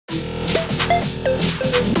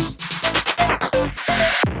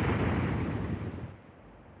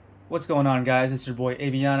What's going on, guys? It's your boy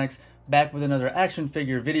Avionics, back with another action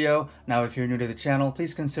figure video. Now, if you're new to the channel,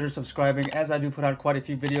 please consider subscribing, as I do put out quite a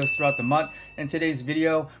few videos throughout the month. In today's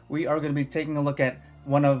video, we are going to be taking a look at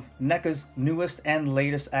one of NECA's newest and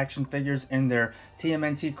latest action figures in their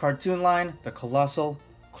TMNT cartoon line, the Colossal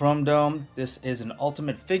Chrome Dome. This is an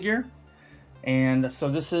ultimate figure, and so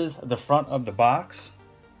this is the front of the box.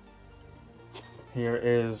 Here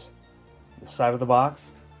is the side of the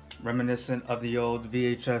box, reminiscent of the old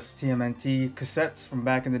VHS TMNT cassettes from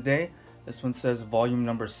back in the day. This one says volume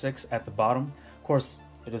number 6 at the bottom. Of course,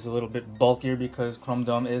 it is a little bit bulkier because Chrome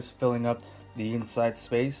Dome is filling up the inside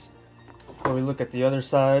space. Before we look at the other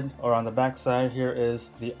side, or on the back side, here is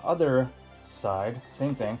the other side,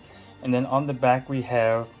 same thing. And then on the back we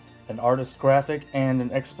have an artist graphic and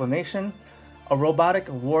an explanation. A robotic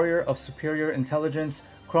warrior of superior intelligence,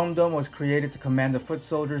 Chrome Dome was created to command the foot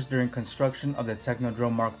soldiers during construction of the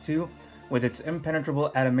Technodrome Mark II. With its impenetrable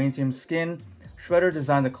adamantium skin, Shredder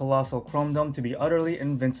designed the Colossal Chrome Dome to be utterly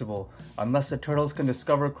invincible. Unless the turtles can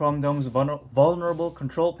discover Chrome Dome's vulnerable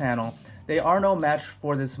control panel, they are no match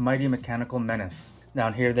for this mighty mechanical menace.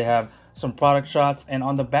 Down here they have some product shots, and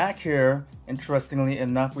on the back here, interestingly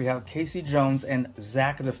enough, we have Casey Jones and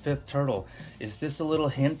Zack the Fifth Turtle. Is this a little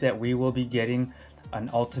hint that we will be getting an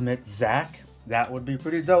ultimate Zack? That would be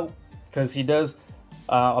pretty dope, because he does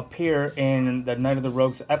appear in the Night of the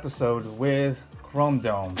Rogues episode with Chrome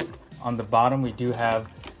Dome. On the bottom we do have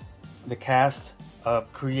the cast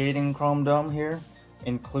of creating Chrome Dome here,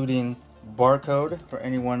 including barcode for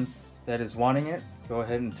anyone that is wanting it. Go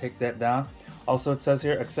ahead and take that down. Also, it says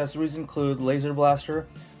here accessories include laser blaster,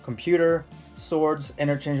 computer, swords,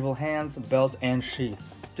 interchangeable hands, belt, and sheath.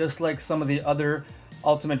 Just like some of the other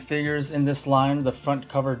ultimate figures in this line, the front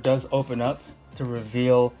cover does open up to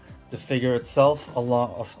reveal the figure itself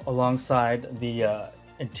alongside the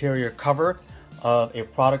interior cover of a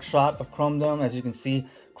product shot of Chrome Dome. As you can see,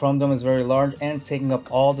 Chrome Dome is very large and taking up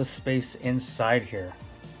all the space inside here.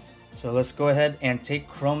 So let's go ahead and take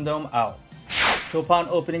Chrome Dome out. So upon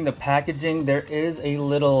opening the packaging, there is a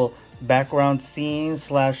little background scene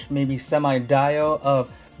slash maybe semi-dio of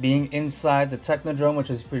being inside the Technodrome, which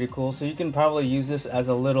is pretty cool. So you can probably use this as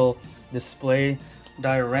a little display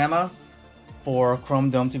diorama for Chrome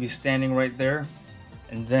Dome to be standing right there.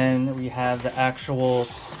 And then we have the actual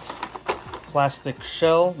plastic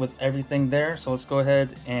shell with everything there. So let's go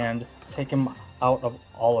ahead and take him out of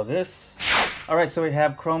all of this. Alright, so we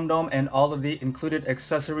have Chrome Dome and all of the included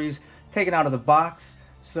accessories taken out of the box.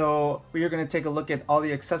 So we are going to take a look at all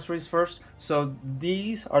the accessories first. So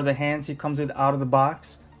these are the hands he comes with out of the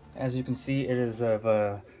box. As you can see, it is of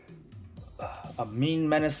a mean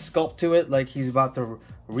menace sculpt to it, like he's about to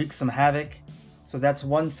wreak some havoc. So that's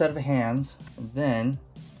one set of hands. And then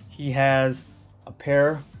he has a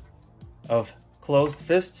pair of closed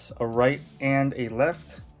fists, a right and a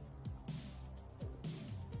left.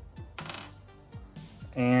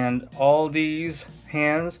 And all these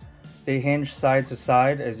hands, they hinge side to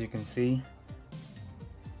side, as you can see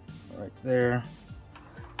right there.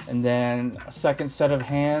 And then a second set of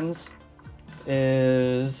hands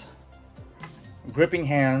is gripping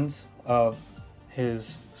hands of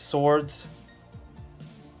his swords.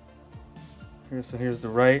 So here's the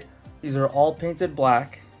right. These are all painted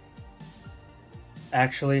black.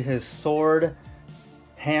 Actually, his sword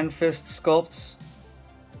hand fist sculpts,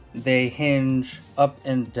 they hinge up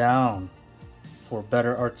and down for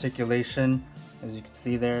better articulation. As you can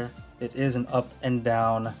see there, it is an up and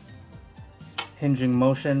down hinging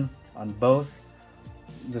motion on both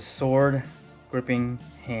the sword gripping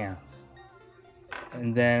hands.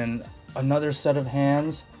 And then another set of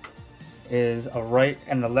hands is a right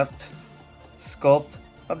and a left sculpt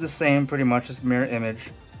of the same, pretty much just mirror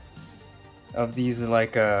image of these,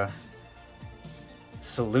 like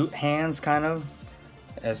salute hands, kind of.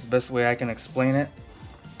 That's the best way I can explain it.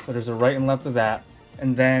 So there's a right and left of that.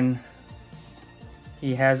 And then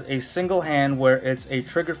he has a single hand where it's a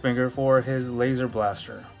trigger finger for his laser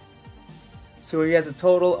blaster. So he has a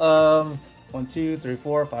total of 1, 2, 3,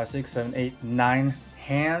 4, 5, 6, 7, 8, 9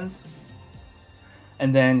 hands.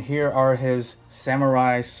 And then here are his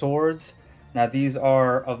samurai swords. Now these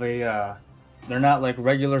are of a, they're not like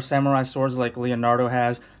regular samurai swords like Leonardo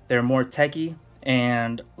has. They're more techy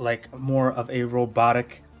and like more of a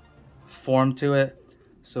robotic form to it.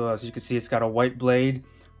 So as you can see, it's got a white blade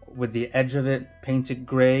with the edge of it painted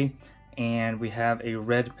gray, and we have a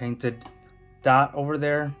red painted dot over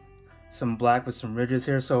there, some black with some ridges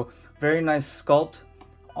here. So very nice sculpt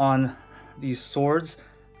on these swords.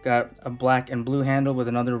 Got a black and blue handle with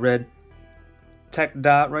another red tech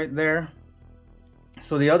dot right there.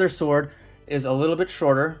 So the other sword is a little bit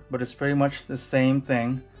shorter, but it's pretty much the same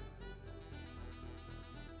thing.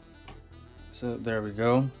 So there we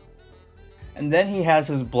go. And then he has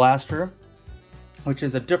his blaster, which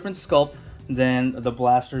is a different sculpt than the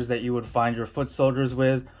blasters that you would find your foot soldiers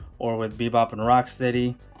with, or with Bebop and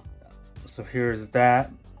Rocksteady. So here's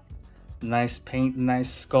that. Nice paint,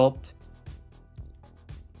 nice sculpt.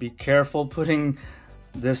 Be careful putting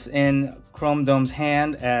this in Chrome Dome's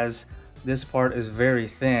hand, as this part is very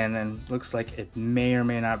thin and looks like it may or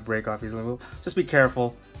may not break off easily. Just be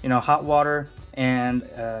careful. You know, hot water and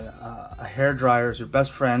a hair dryer is your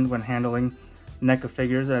best friend when handling NECA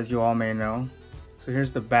figures, as you all may know. So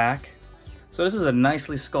here's the back. So this is a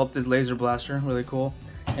nicely sculpted laser blaster, really cool.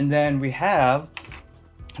 And then we have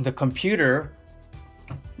the computer.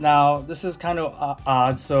 Now this is kind of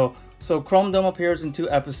odd. So Chrome Dome appears in 2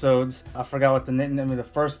 episodes. I forgot what the name of the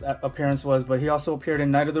first appearance was, but he also appeared in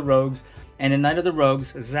Night of the Rogues. And in Night of the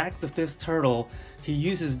Rogues, Zack the 5th Turtle, he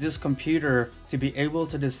uses this computer to be able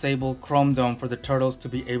to disable Chrome Dome for the turtles to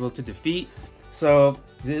be able to defeat. So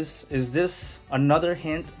is this another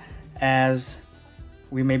hint as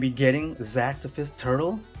we may be getting Zack the 5th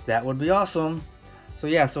Turtle? That would be awesome. So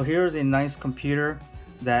yeah, so here's a nice computer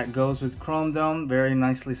that goes with Chrome Dome, very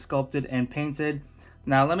nicely sculpted and painted.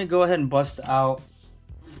 Now let me go ahead and bust out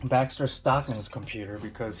Baxter Stockman's computer,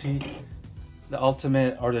 because the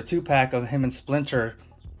ultimate, or the 2-pack of him and Splinter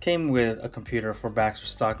came with a computer for Baxter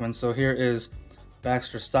Stockman. So here is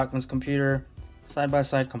Baxter Stockman's computer,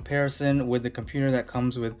 side-by-side comparison with the computer that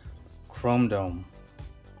comes with Chrome Dome.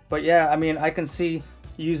 But yeah, I mean, I can see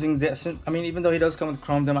using this, I mean, even though he does come with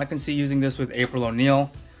Chrome Dome, I can see using this with April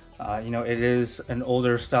O'Neil. You know, it is an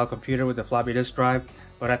older style computer with the floppy disk drive,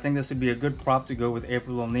 but I think this would be a good prop to go with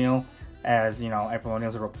April O'Neil, as, you know, April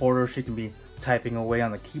O'Neil's a reporter. She can be typing away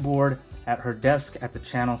on the keyboard at her desk at the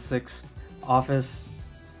Channel 6 office.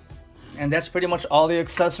 And that's pretty much all the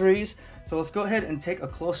accessories. So let's go ahead and take a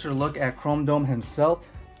closer look at Chrome Dome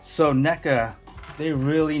himself. So NECA, they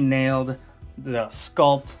really nailed the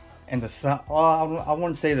sculpt and the size. Well, I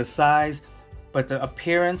wouldn't say the size, but the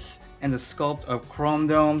appearance and the sculpt of Chrome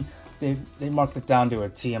Dome. They marked it down to a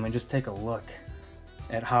T. I mean, just take a look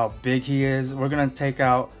at how big he is. We're gonna take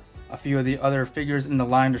out a few of the other figures in the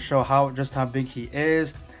line to show just how big he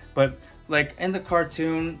is. But like in the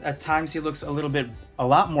cartoon, at times he looks a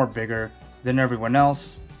lot more bigger than everyone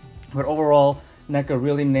else. But overall, NECA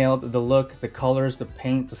really nailed the look, the colors, the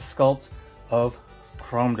paint, the sculpt of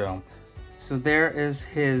Chrome Dome. So there is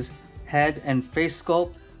his head and face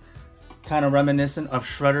sculpt, kind of reminiscent of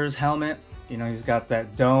Shredder's helmet. You know, he's got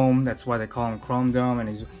that dome, that's why they call him Chrome Dome, and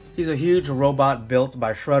he's a huge robot built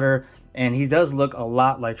by Shredder, and he does look a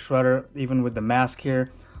lot like Shredder, even with the mask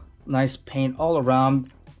here. Nice paint all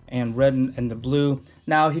around, and red and the blue.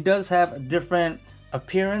 Now he does have a different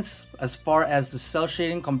appearance as far as the cell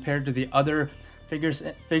shading compared to the other figures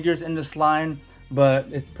in this line,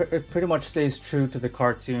 but it pretty much stays true to the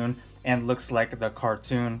cartoon and looks like the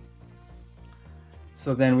cartoon.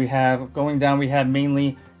 So then we have, going down, we have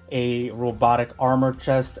mainly a robotic armor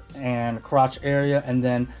chest and crotch area, and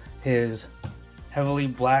then his heavily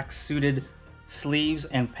black suited sleeves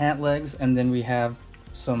and pant legs, and then we have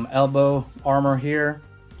some elbow armor here,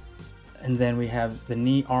 and then we have the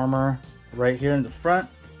knee armor right here in the front,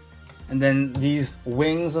 and then these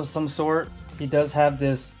wings of some sort. He does have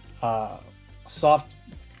this soft,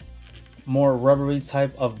 more rubbery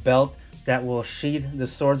type of belt that will sheath the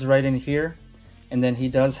swords right in here, and then he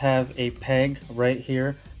does have a peg right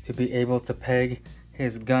here to be able to peg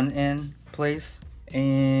his gun in place.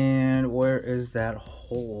 And where is that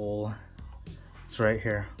hole? It's right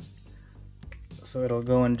here. So it'll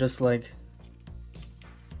go in just like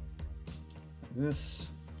this.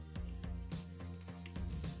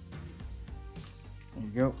 There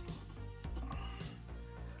you go.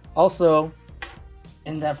 Also,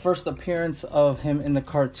 in that first appearance of him in the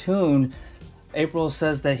cartoon, April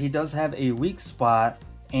says that he does have a weak spot,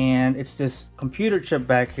 and it's this computer chip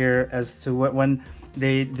back here. As to when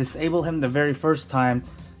they disable him the very first time,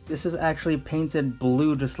 this is actually painted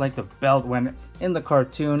blue just like the belt, when in the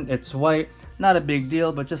cartoon it's white. Not a big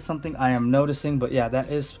deal, but just something I am noticing. But yeah, that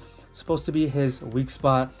is supposed to be his weak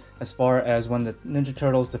spot as far as when the Ninja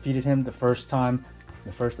Turtles defeated him the first time,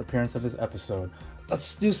 the first appearance of his episode.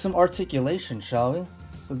 Let's do some articulation, shall we?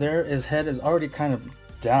 So there, his head is already kind of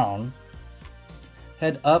down.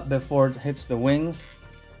 Head up before it hits the wings.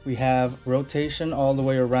 We have rotation all the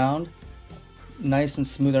way around. Nice and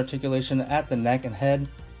smooth articulation at the neck and head.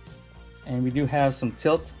 And we do have some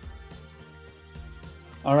tilt.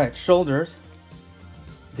 Alright, shoulders.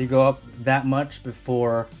 They go up that much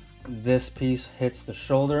before this piece hits the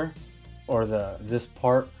shoulder. or this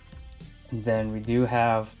part. And then we do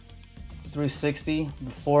have 360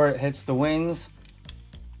 before it hits the wings.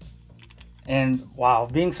 And wow,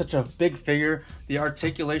 being such a big figure, the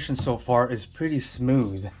articulation so far is pretty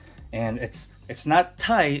smooth, and it's not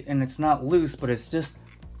tight and it's not loose, but it's just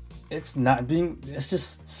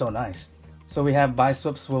so nice. So we have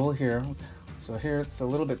bicep swivel here. So here it's a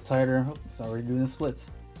little bit tighter. Oh, it's already doing the splits,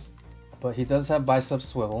 but he does have bicep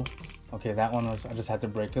swivel. Okay, that one was, I just had to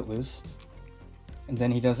break it loose. And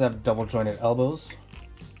then he does have double jointed elbows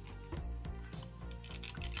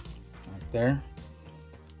right there.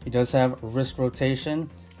 He does have wrist rotation,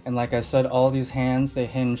 and like I said, all these hands, they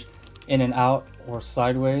hinge in and out or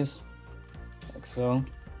sideways, like so.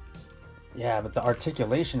 Yeah, but the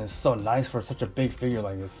articulation is so nice for such a big figure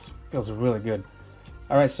like this. Feels really good.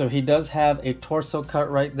 All right, so he does have a torso cut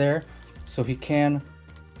right there, so he can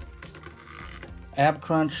ab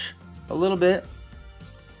crunch a little bit,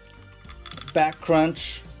 back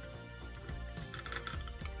crunch,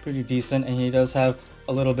 pretty decent, and he does have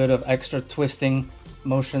a little bit of extra twisting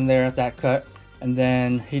motion there at that cut. And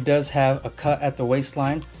then he does have a cut at the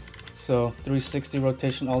waistline, so 360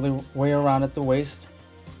 rotation all the way around at the waist.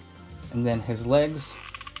 And then his legs,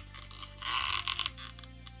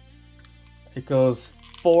 it goes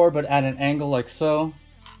forward but at an angle like so.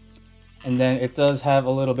 And then it does have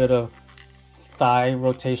a little bit of thigh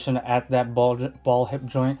rotation at that ball hip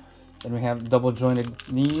joint. Then we have double jointed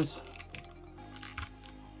knees.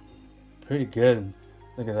 Pretty good.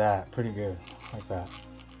 Look at that, pretty good, like that.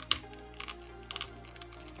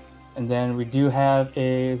 And then we do have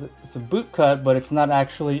it's a boot cut, but it's not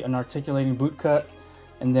actually an articulating boot cut.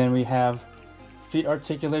 And then we have feet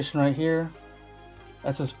articulation right here.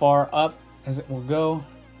 That's as far up as it will go,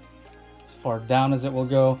 as far down as it will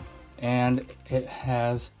go. And it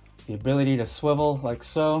has the ability to swivel like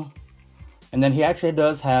so. And then he actually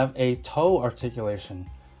does have a toe articulation.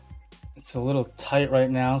 It's a little tight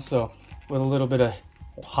right now, so with a little bit of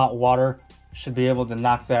hot water should be able to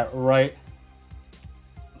knock that right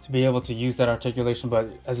to be able to use that articulation. But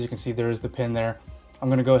as you can see, there is the pin there. I'm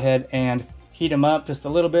going to go ahead and heat him up just a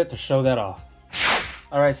little bit to show that off.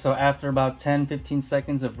 All right, so after about 10-15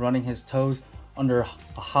 seconds of running his toes under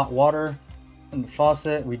hot water in the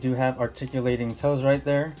faucet, we do have articulating toes right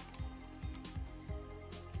there.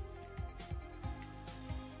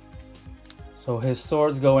 So his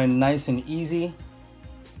swords go in nice and easy,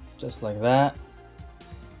 just like that.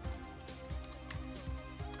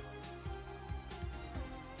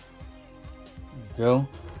 Go.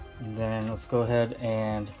 And then let's go ahead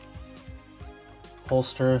and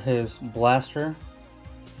holster his blaster.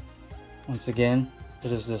 Once again,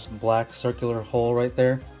 it is this black circular hole right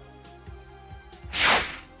there.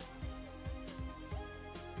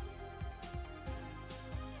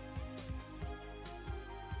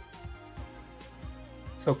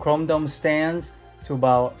 So Chrome Dome stands to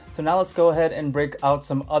about, so now let's go ahead and break out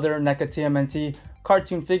some other NECA TMNT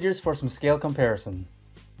cartoon figures for some scale comparison.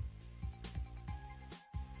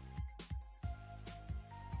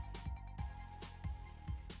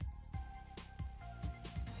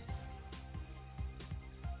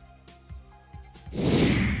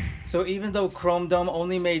 So even though Chrome Dome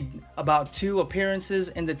only made about 2 appearances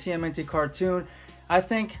in the TMNT cartoon, I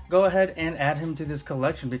think go ahead and add him to this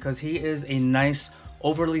collection because he is a nice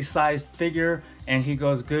overly sized figure and he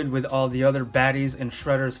goes good with all the other baddies in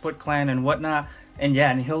Shredder's Foot Clan and whatnot. And yeah,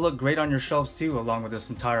 and he'll look great on your shelves too along with this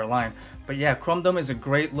entire line. But yeah, Chrome Dome is a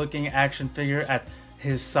great looking action figure at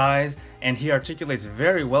his size, and he articulates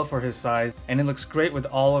very well for his size, and it looks great with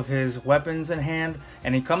all of his weapons in hand.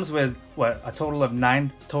 And he comes with what, a total of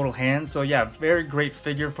 9 total hands. So yeah, very great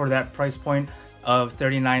figure for that price point of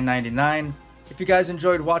 $39.99. If you guys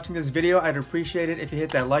enjoyed watching this video, I'd appreciate it if you hit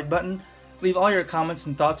that like button. Leave all your comments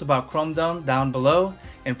and thoughts about Chrome Dome down below,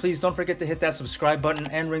 and please don't forget to hit that subscribe button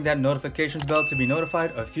and ring that notifications bell to be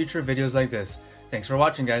notified of future videos like this. Thanks for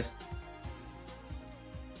watching, guys.